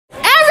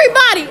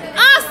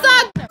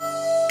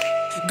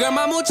Girl,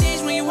 my mood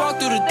changed when you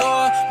walked through the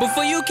door.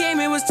 Before you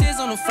came, it was tears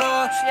on the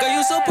floor. Girl,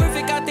 you so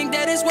perfect, I think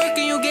that it's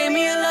working. You gave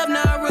me a love,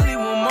 now I really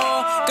want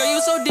more. Girl, you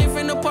so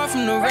different apart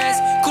from the rest.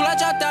 Cool, I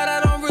dropped out,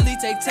 I don't really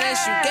take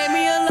tests. You gave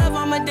me a love,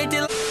 I'm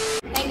addicted.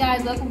 Hey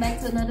guys, welcome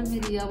back to another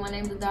video. My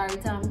name is Dari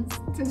Thomas.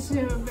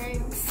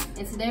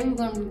 And today we're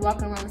going to be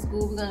walking around the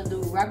school. We're going to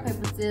do rock,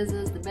 paper,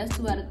 scissors, the best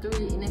 2 out of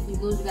 3. And if you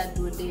lose, you got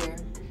to do a dare.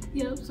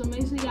 Yep, so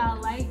make sure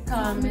y'all like,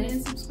 comment,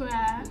 and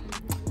subscribe.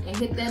 And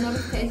hit that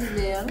notification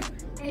bell.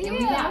 And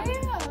we out.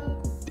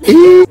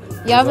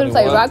 Y'all gonna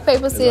play rock,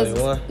 paper, scissors.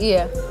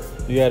 Yeah.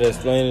 You gotta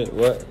explain it.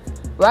 What?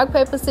 Rock,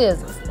 paper,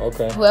 scissors.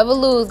 Okay. Whoever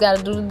lose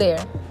gotta do the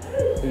dare.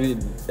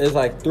 It's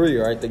like 3,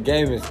 right? The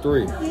game is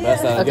 3.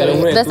 That's how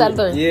that's out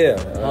of 3. Yeah.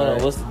 Hold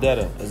on. What's the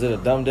data? Is it a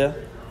dumb dare?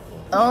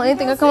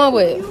 Anything I come up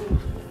with.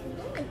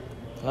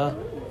 Huh?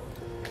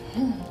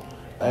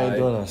 I ain't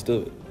doing nothing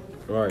stupid.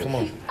 Right. Come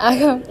on. I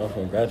go. I'm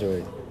gonna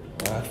graduate.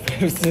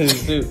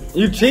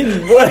 You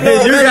cheating, boy.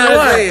 You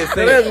gotta say it.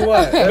 That's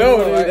what. No,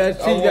 that's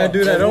cheating. You gotta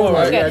do that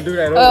over. You gotta do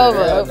that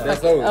over.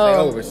 That's over. Say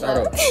over. Start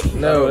over.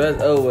 No,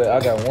 that's over. I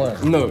got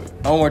 1. No, I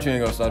don't want you to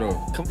go start over.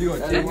 Come on. You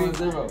gonna cheat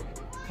 1-0.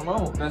 Come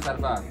on. Best out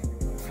of 5.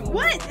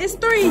 What? It's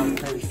 3. You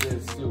cheated.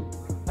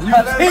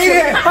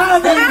 How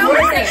did you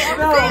win?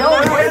 No,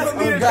 wait for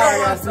me to go.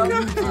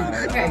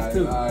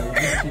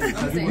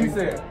 Okay. You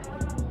said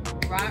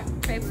Rock,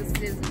 paper,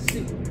 scissors,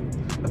 shoot.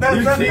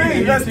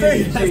 That's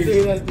thing.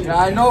 Yeah, I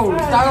know.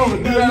 Start over.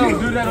 Do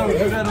that over.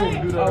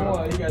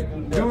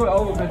 Do it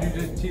over because you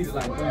just cheated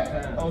like 3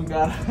 times. Oh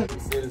God.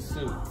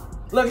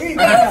 Look, he cheated.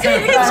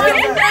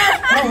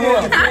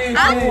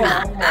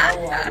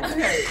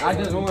 I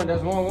just won.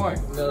 That's 1-1.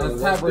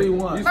 That's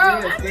tiebreaker. You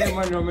still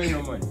money, don't make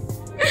no money.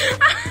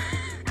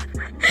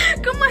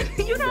 Come on,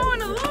 you don't want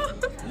to lose.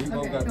 You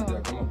both got to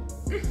come on.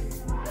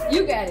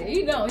 You got it.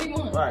 He don't. He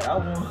won. Right, I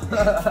won.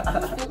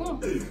 Come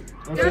on.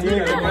 Okay, you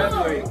gotta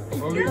graduate.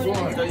 What we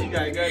going? So you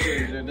gotta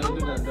graduate. Don't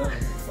do that.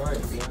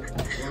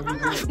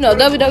 No,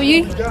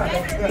 WWE.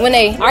 When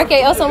they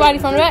RKO somebody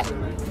from the back.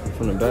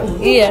 From the back?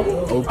 Yeah.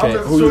 Okay.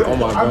 Who you? Oh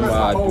my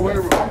God.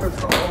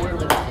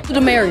 To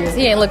the Marius.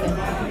 He ain't looking.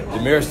 The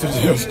mirror's too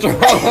strong.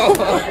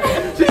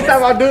 She's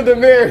talking about do the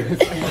mirrors.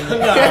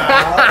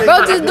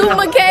 Bro, just do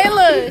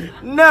Michaela.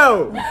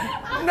 No.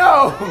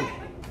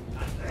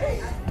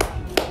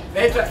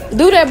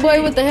 Do that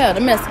boy with the hair,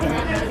 the Mexican.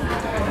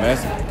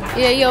 Mexican?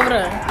 Yeah, he over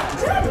there.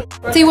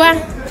 TY?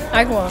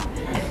 Alright, come on.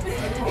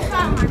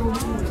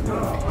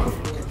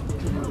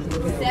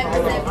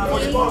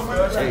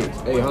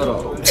 Hey, hold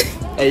on.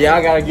 Hey,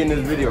 y'all gotta get in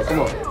this video. Come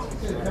on.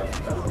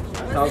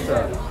 Talk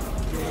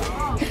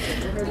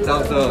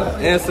to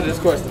us. Answer this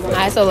question.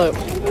 Alright, so look.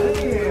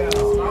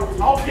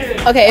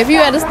 Okay, if you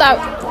had to stop.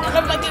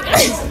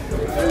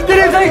 Get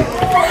in there.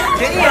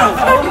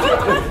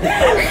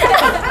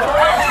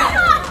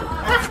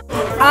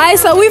 Alright,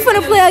 so we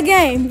finna play a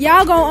game.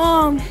 Y'all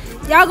gonna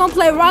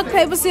play rock,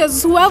 paper,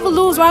 scissors. Whoever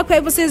lose rock,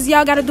 paper, scissors,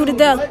 y'all gotta do the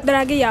dare that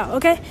I give y'all,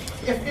 okay?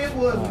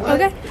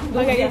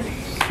 Okay, yeah.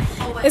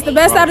 It's the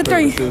best out of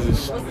 3.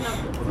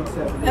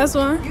 That's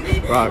 1.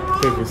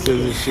 Rock, paper,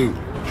 scissors, shoot.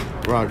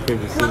 Rock,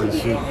 paper,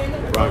 scissors, shoot.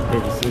 Rock,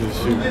 paper, scissors,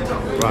 shoot.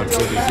 Rock,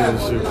 paper,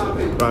 scissors, shoot.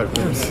 Rock,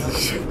 paper, scissors,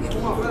 shoot.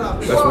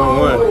 That's 1-1.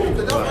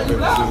 Rock,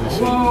 paper, scissors,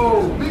 shoot.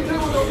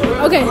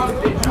 Okay,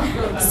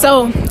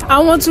 so I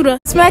want you to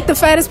smack the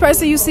fattest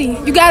person you see.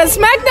 You gotta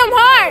smack them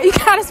hard. You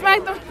gotta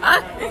smack them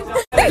hard.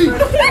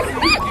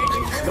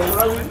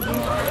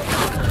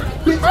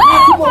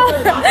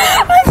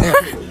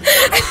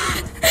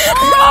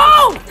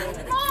 No!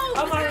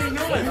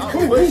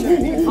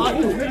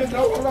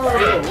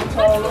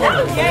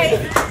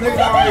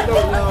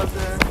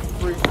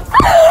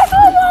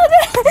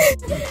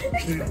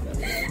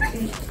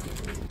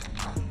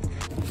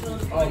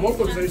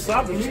 Motherfuckers ain't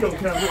stopping me, don't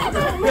count.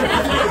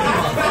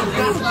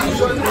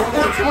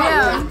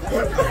 Yeah.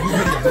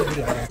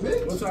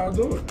 What y'all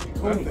doing?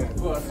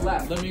 For a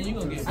slap. I mean, you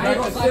gonna get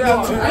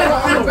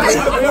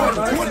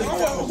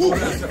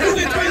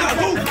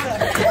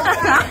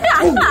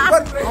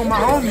On my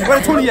homie,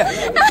 where 20 at?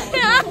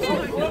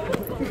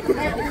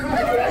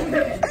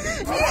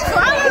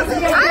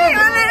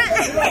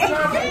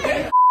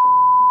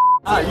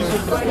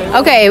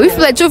 Okay, we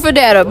play truth or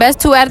dare. Best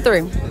 2 out of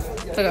 3.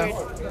 Okay.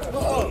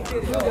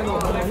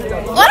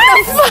 What the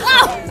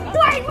fuck?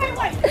 Wait.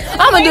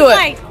 I'm gonna do it.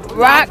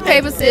 Rock,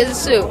 paper,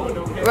 scissors, shoot.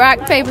 Rock,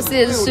 paper,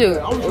 scissors, shoot.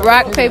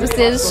 Rock, paper,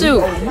 scissors,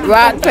 shoot.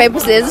 Rock, paper,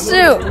 scissors,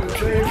 shoot.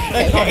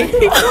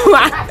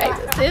 Rock,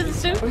 paper,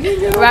 scissors, shoot.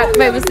 Rock,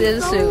 paper,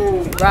 scissors,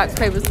 shoot. Rock,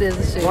 paper,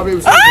 scissors, shoot.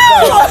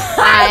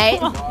 Alright.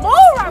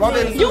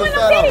 You in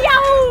the video?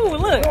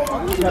 Look.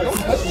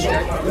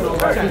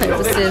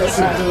 Paper, scissors,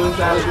 shoot.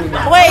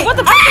 Wait, what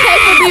the fuck?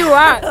 Paper be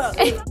rock.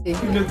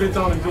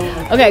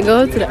 Okay,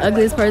 go to the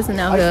ugliest person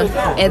out here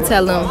and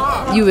tell them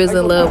you is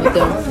in love with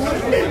them.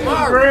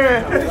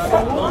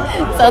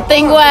 So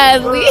think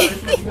wisely.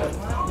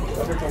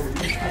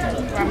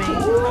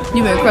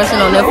 You've been crushing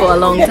on them for a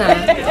long time.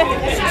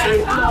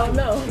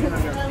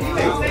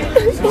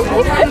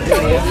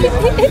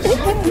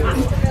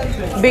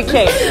 Big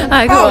K.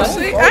 Alright, come on.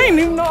 Shit, I ain't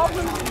even know.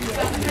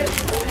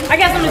 I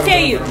got something to tell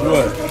you.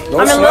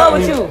 What? I'm in love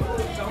with you.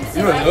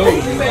 You in love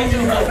with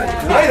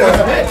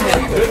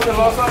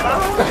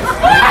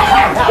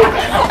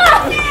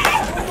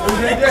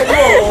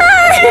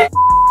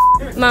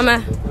me?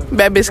 Mama.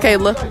 Bad bitch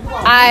Kayla.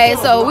 Alright,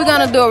 so we're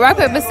gonna do a rock,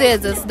 paper,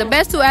 scissors. The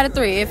best 2 out of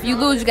 3. If you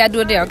lose, you gotta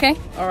do it there, okay?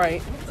 All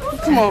right.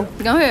 Come on.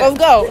 Go ahead. Let's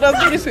go. Let's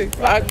do this shit.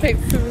 Rock,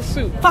 paper, scissors,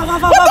 shoot. Rock,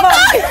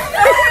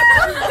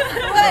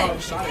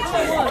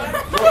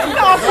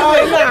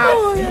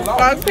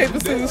 paper,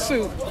 scissors,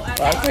 shoot.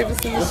 Rock, paper,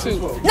 scissors,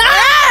 shoot. No!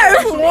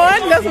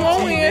 That's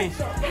one win.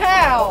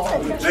 How?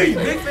 Hey,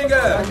 big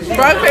finger.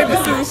 Rock, paper,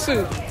 scissors,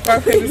 shoot.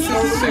 Rock, paper,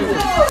 scissors, shoot.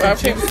 Rock,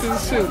 paper,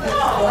 scissors, shoot.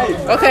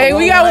 Okay,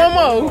 we got one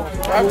more.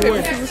 Rock,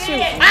 paper, scissors,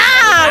 shoot. You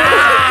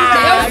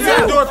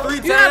gotta do it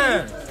 3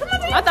 times.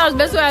 I thought it was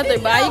best 2 out of 3,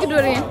 but you can do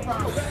it again.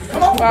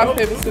 Rock,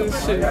 paper, scissors,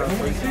 shoot.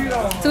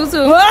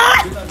 2-2.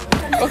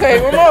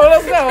 Okay, one more.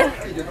 Let's go.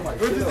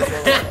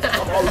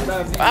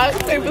 Rock,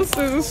 paper,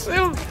 scissors, shoot.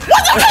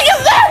 What the fuck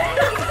is that?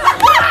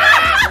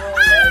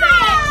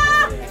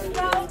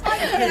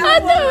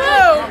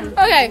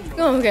 Okay,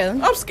 come on, Kayla.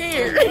 I'm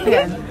scared.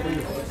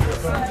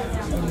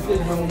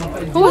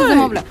 Who is them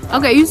over there?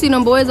 Okay, you see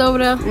them boys over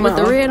there with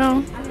the red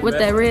on? With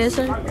that red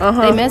shirt?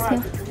 They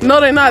Mexican? No,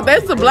 they're not.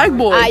 That's the black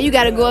boy. Alright, you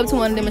gotta go up to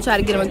one of them and try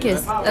to get them a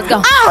kiss. Let's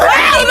go. Oh,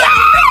 hell no!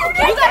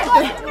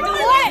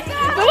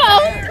 Come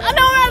on. I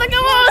know where to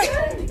come on.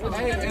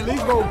 Hey, at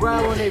least go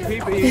grab one of their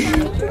people here.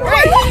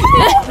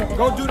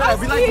 Go do that.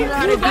 Be like, you know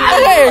how they do that.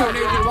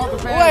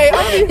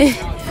 Wait.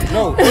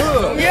 No.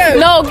 Yeah.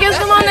 No, kiss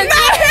them on the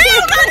cheek.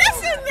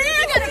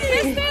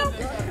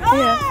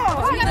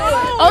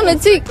 On the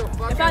cheek.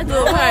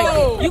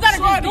 Oh, You gotta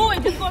just do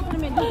it. Just go up to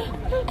them and do it.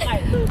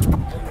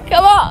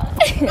 Come on.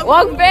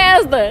 Walk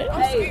faster.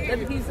 Hey, let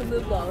me give you some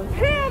lip gloss.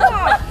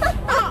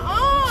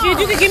 Shit,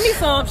 you can give me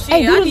some. Shit, Hey,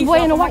 I do this need boy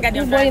some in the for my white.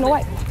 goddamn This boy in the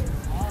drive. white.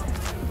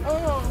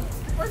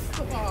 First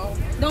of all,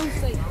 Don't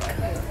say.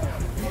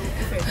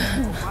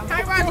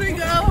 hi,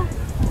 Rodrigo.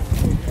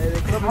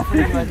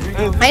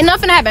 Ain't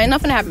nothing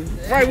happen.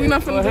 Right, we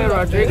not finna do that.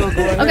 Rodrigo,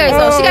 go ahead. Okay, so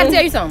she gotta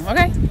tell you something,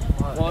 okay?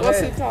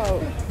 What's it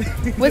called?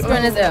 Whisper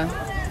in his ear.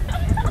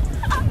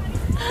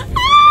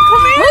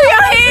 Come here. Move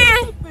your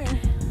hand.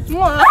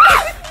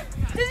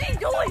 Did he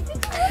do it?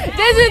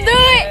 Did you do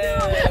it?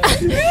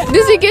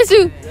 Did she kiss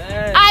you?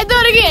 I do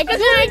it again, cause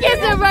you ain't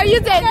kissing, bro. You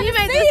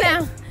made the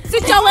sound.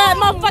 Sit your ass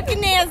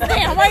motherfucking ass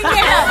down right now.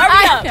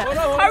 Hurry up.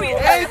 Hurry up.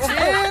 Hey, chill,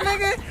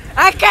 nigga.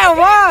 I can't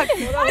walk. Do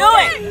it.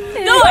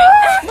 Do it.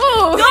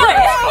 Move. Do it.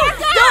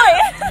 Do it.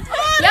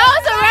 Y'all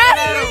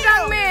surrounding this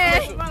young man.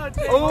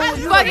 Oh,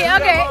 you Fuck it,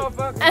 okay.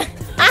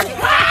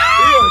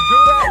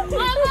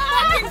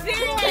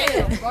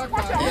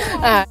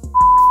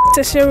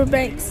 Tashira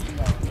Banks.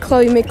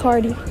 Chloe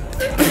McCarty.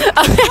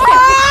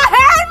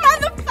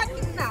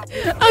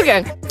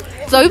 Okay.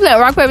 So we play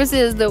rock, paper,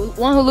 scissors. The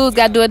one who loses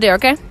gotta do it there,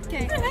 okay?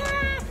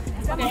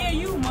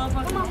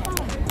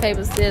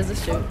 Paper,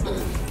 scissors, shoot.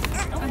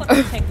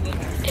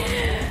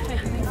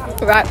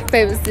 Rock,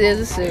 paper,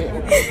 scissors, shoot.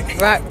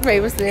 Rock,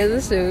 paper,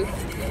 scissors, shoot.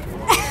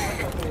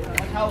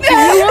 No,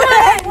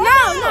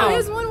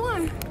 it's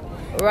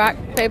 1-1. Rock,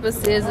 paper,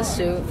 scissors,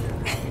 shoot.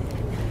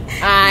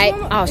 Alright.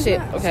 Oh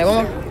shit. Okay,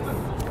 one more.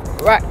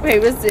 Rock,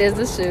 paper,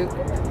 scissors, shoot.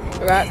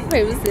 Rock,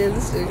 paper,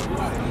 scissors, shoot.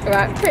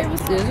 Rock, paper,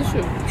 scissors,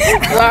 shoot.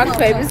 Rock,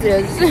 paper,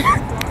 scissors, shoot.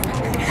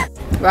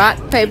 Rock,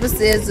 paper,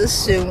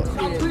 scissors, shoot.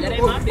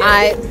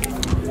 Alright.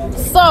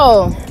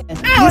 So, you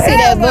see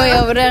that boy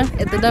over there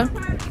at the door?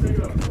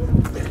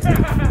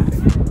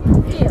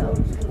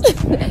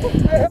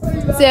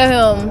 Tell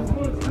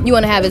him you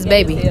want to have his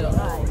baby.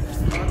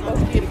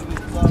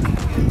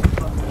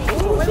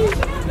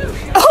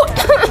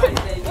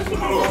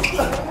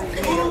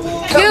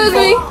 Excuse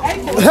me.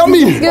 Help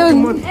me. Excuse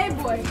me.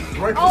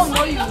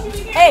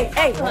 Hey,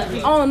 I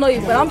don't know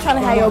you, but I'm trying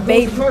to have your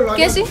baby.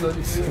 Kiss you?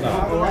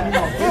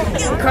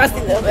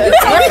 Crusty little bit.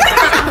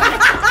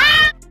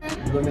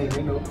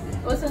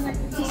 What's her name?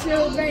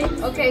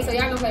 Okay, so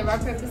y'all gonna play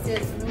rock, paper,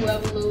 scissors.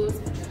 Whoever lose,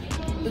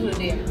 do it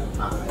there.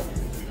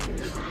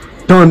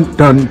 Dun,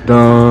 dun,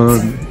 dun.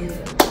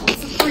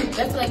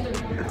 That's like 3.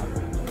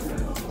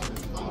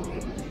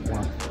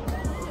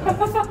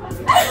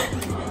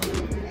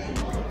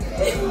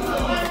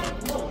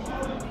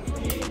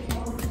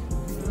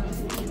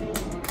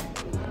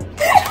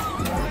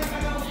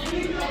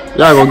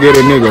 Y'all gonna get a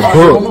nigga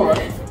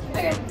booked.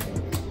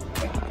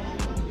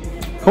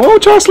 Come on,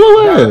 try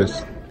slow ass.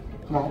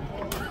 Come on.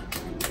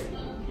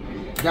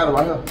 Got it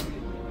right here.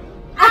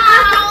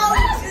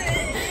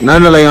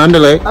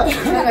 Underlay. Okay.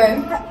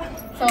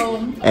 So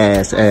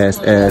Ass.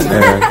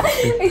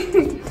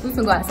 we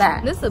can go outside.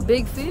 This is a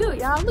big field,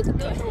 y'all. Look at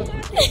this.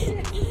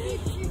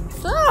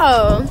 So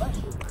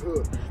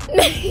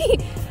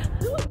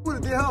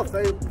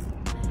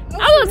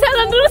I will tell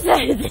them to do the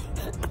same thing.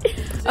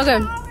 Okay.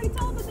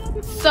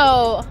 So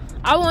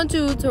I want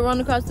you to run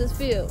across this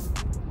field.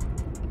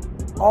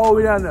 Oh,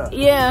 we down there.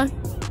 Yeah.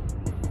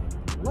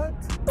 What?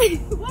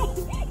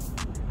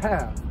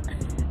 Half.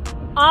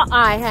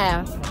 I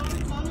have.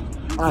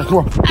 Alright, come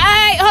on.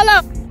 Hey, hold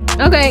up.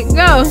 Okay,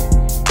 go.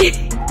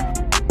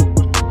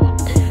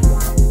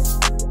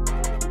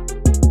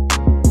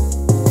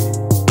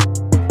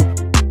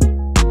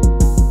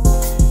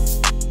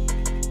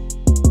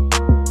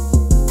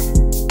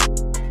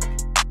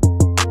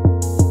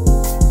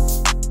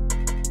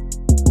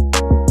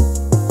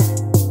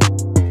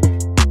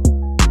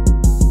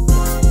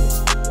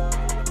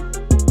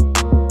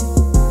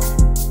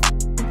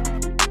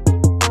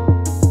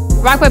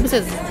 Rock, paper,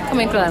 scissors. Come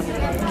in, club.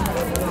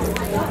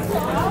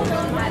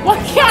 What?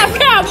 Cap. I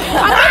got to do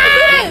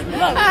this.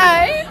 Look.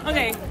 Hi.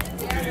 Okay.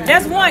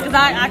 That's one because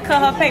I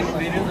cut her paper.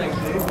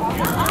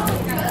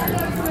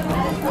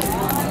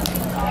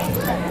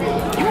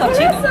 You a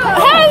cheater.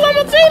 Hell, I'm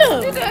a cheater.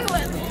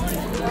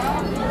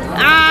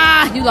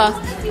 Ah, you lost.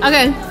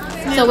 Okay.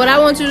 So what I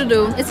want you to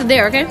do, it's a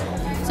dare, okay?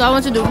 So I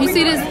want you to do. You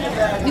see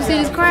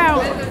this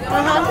crowd?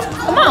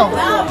 Come on.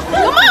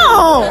 Come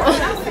on.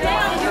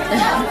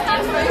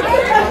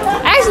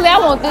 Actually, I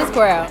want this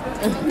crowd.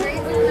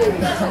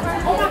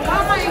 Oh my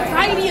God, my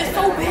anxiety is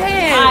so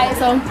bad. Alright,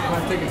 so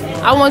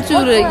I want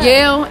you to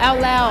yell out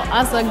loud,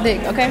 I suck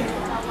dick, okay?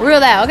 Real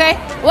loud, okay?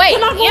 Wait,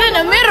 you're in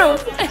the middle.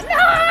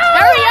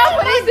 Hurry up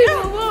for these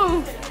people to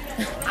move.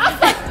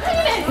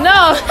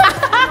 No.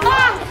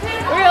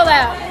 Real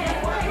loud.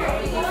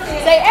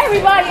 Say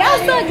everybody, I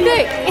suck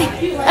dick.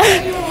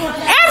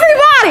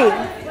 Everybody!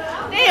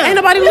 Damn. Ain't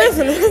nobody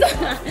listening.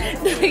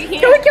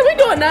 Can we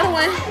do another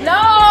one? No!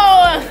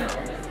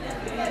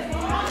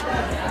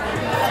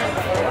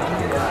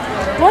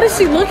 What is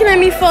she looking at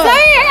me for? Say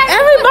it!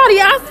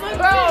 Everybody, I suck.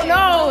 Bro,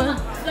 no.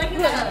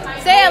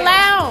 Say it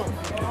loud.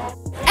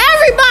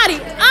 Everybody,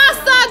 I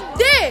suck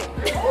dick.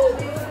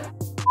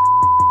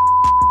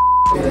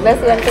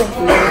 Let's let it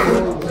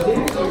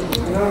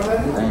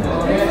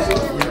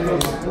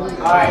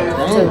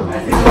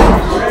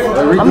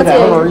I'm gonna tell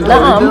you. I'm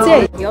gonna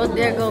tell you. Yo,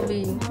 there gonna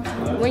be.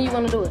 When you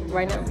wanna do it?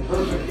 Right now.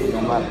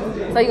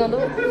 So you gonna do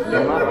it?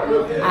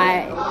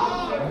 Alright.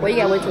 Well, you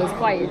gotta wait till it's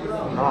quiet.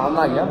 No, I'm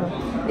not yelling.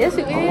 Yes,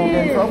 you I'm gonna get in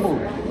is. trouble.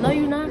 No,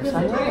 you're not.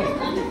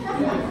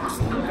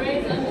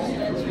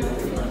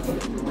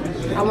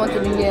 I want you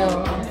to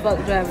yell, fuck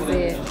driver's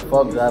ed.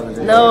 Fuck driver's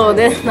ed. No,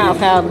 that's not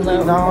loud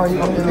enough. No, you're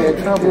gonna get me in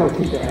trouble.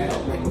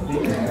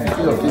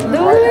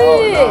 Do it.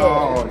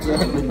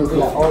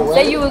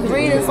 Say you was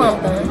reading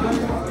something.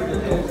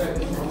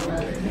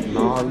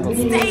 No,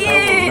 Say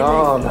it. No.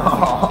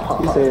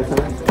 You say it,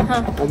 son.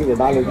 Huh? I'll give you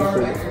 $1. You say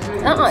it.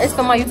 It's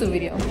for my YouTube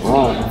video.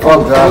 Oh,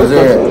 fuck driver's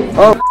ed.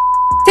 Oh.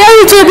 Tell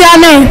YouTube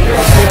y'all name.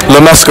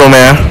 Lil Mexico,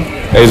 man.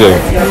 AJ.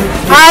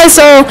 Alright,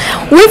 so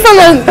we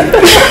finna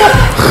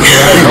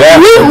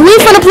we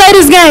finna play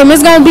this game.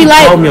 It's gonna be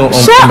like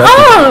shut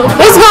up.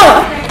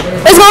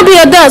 It's gonna be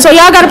a dust. So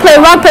y'all gotta play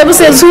rock, paper,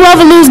 scissors.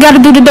 Whoever lose gotta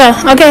do the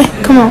dust. Okay?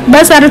 Come on.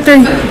 Best out of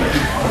 3.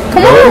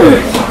 Come on.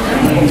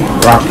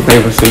 Rock,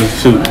 paper,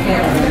 scissors, shoot.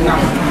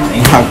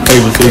 Rock,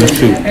 paper, scissors,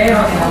 shoot.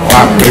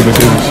 Rock, paper,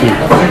 scissors, shoot.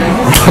 Rock,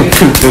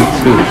 paper, scissors,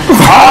 shoot.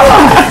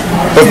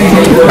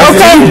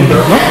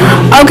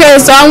 Okay,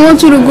 so I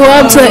want you to go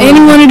up to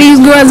any one of these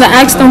girls and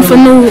ask them for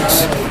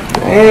nudes.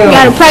 You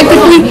gotta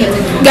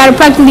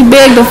practically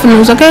beg them for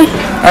nudes, okay?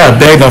 I gotta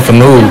beg them for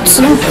nudes.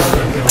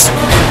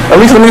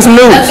 Alicia, let me some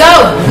nudes. Let's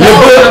go. Your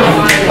book.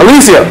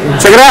 Alicia,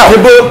 check it out.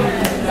 Your book.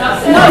 Oh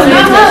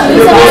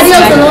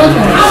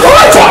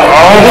my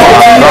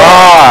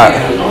God.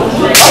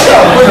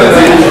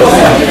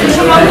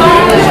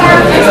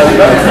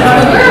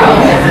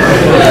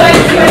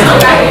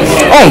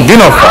 Oh, get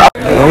no.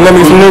 Let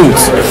me some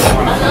nudes.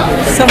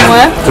 Some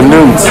what? Some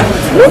nudes.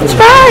 Let's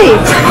try.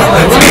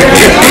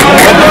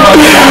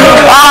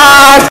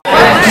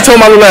 You told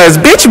my little ass,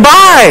 bitch,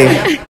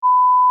 bye.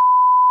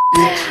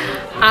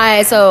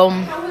 Alright, so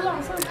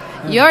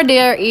your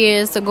dare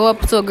is to go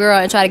up to a girl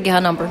and try to get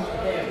her number.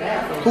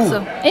 Who?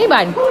 So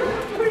anybody.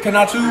 Can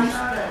I choose?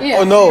 Yeah.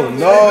 Oh, no.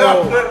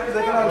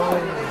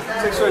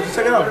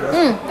 Check it out.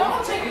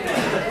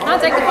 I'll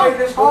take the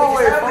phone. Oh,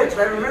 wait,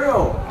 baby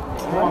Miro.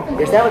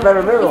 It's that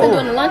baby Miro. You been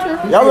doing the lunchroom?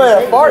 Y'all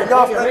let fart,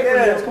 y'all stuck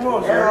ass. Come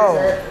on, girl.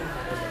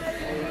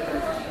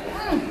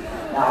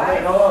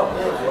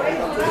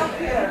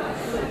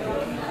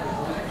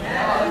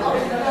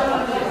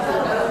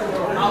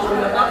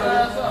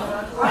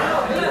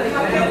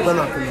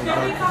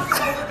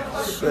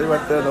 Straight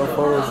right there, no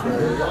photos,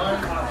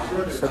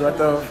 straight right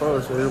there, no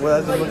photos. What I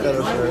just look at us,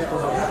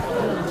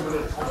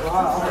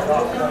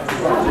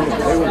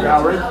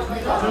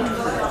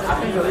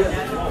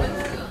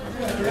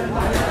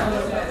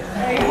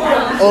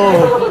 oh,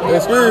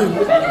 excuse me.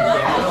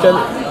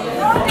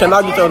 Can I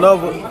get your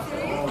number? He's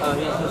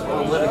just a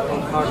political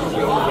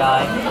cartoon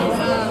guy.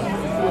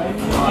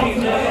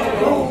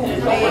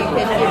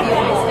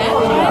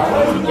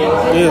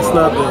 Yeah,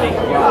 Snapchat.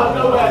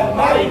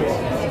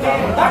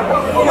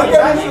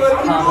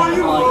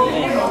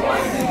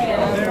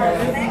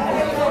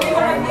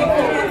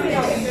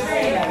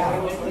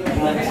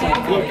 When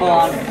some people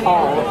on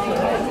call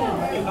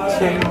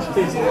changed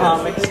his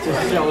comics to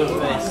show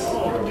this.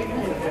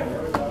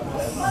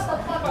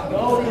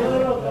 Are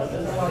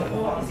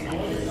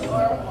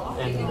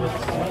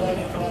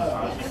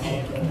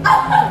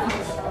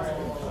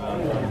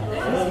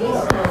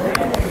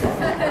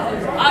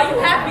you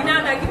happy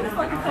now? Now give me the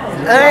fucking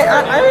phone. I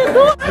ain't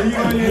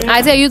doing.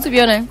 I tell YouTube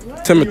your name.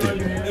 Timothy.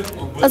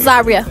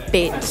 Azaria,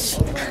 bitch.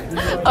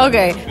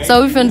 Okay,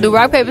 so we finna do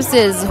rock, paper,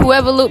 scissors.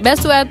 Whoever lose,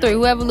 best 2 out of 3.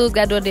 Whoever lose,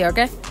 gotta do a deal,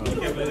 okay?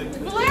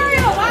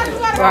 Valeria, why do you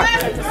gotta Rock.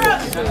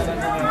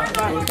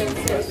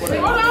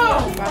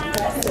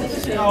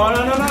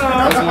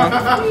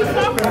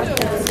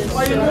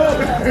 Why you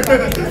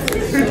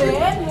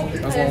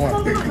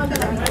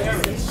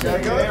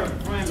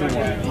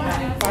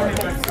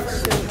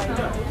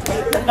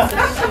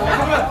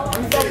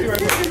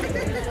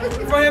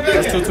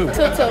That's 2-2.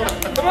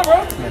 2-2. Come on, bro.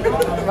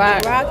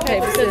 Rock,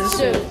 paper, scissors,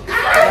 shoot.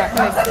 Rock,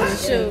 paper,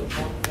 scissors, shoot.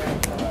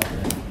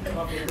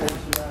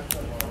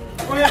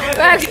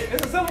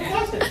 It's a simple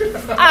question.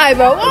 Alright,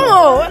 bro, come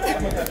on.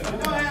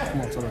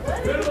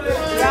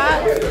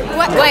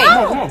 Wait.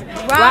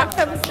 Rock,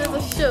 paper,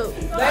 scissors, shoot.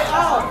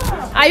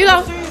 Are you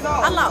low?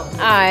 I'm low.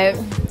 Alright.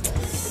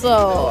 So,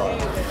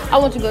 I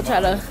want you to go try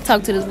to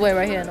talk to this boy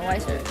right here in the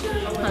white shirt.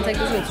 I'll take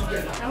this with you.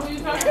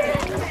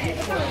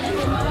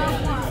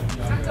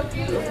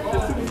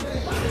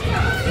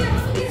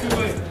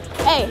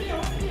 Hey,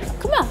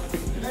 come on.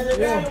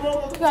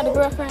 You got a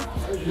girlfriend?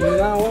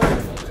 No.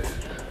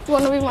 You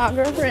want to be my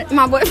girlfriend?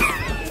 My boyfriend?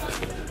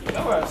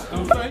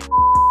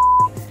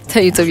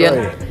 Tell you to be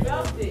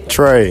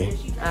Trey.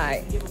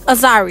 Alright.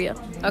 Azaria.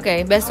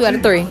 Okay, best 2 out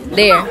of 3.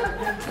 There.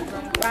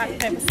 Rock,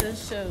 paper, scissors,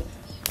 shoot.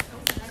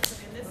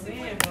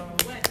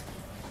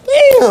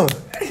 Damn.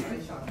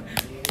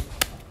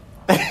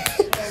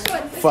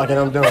 Fuck it,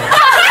 I'm done.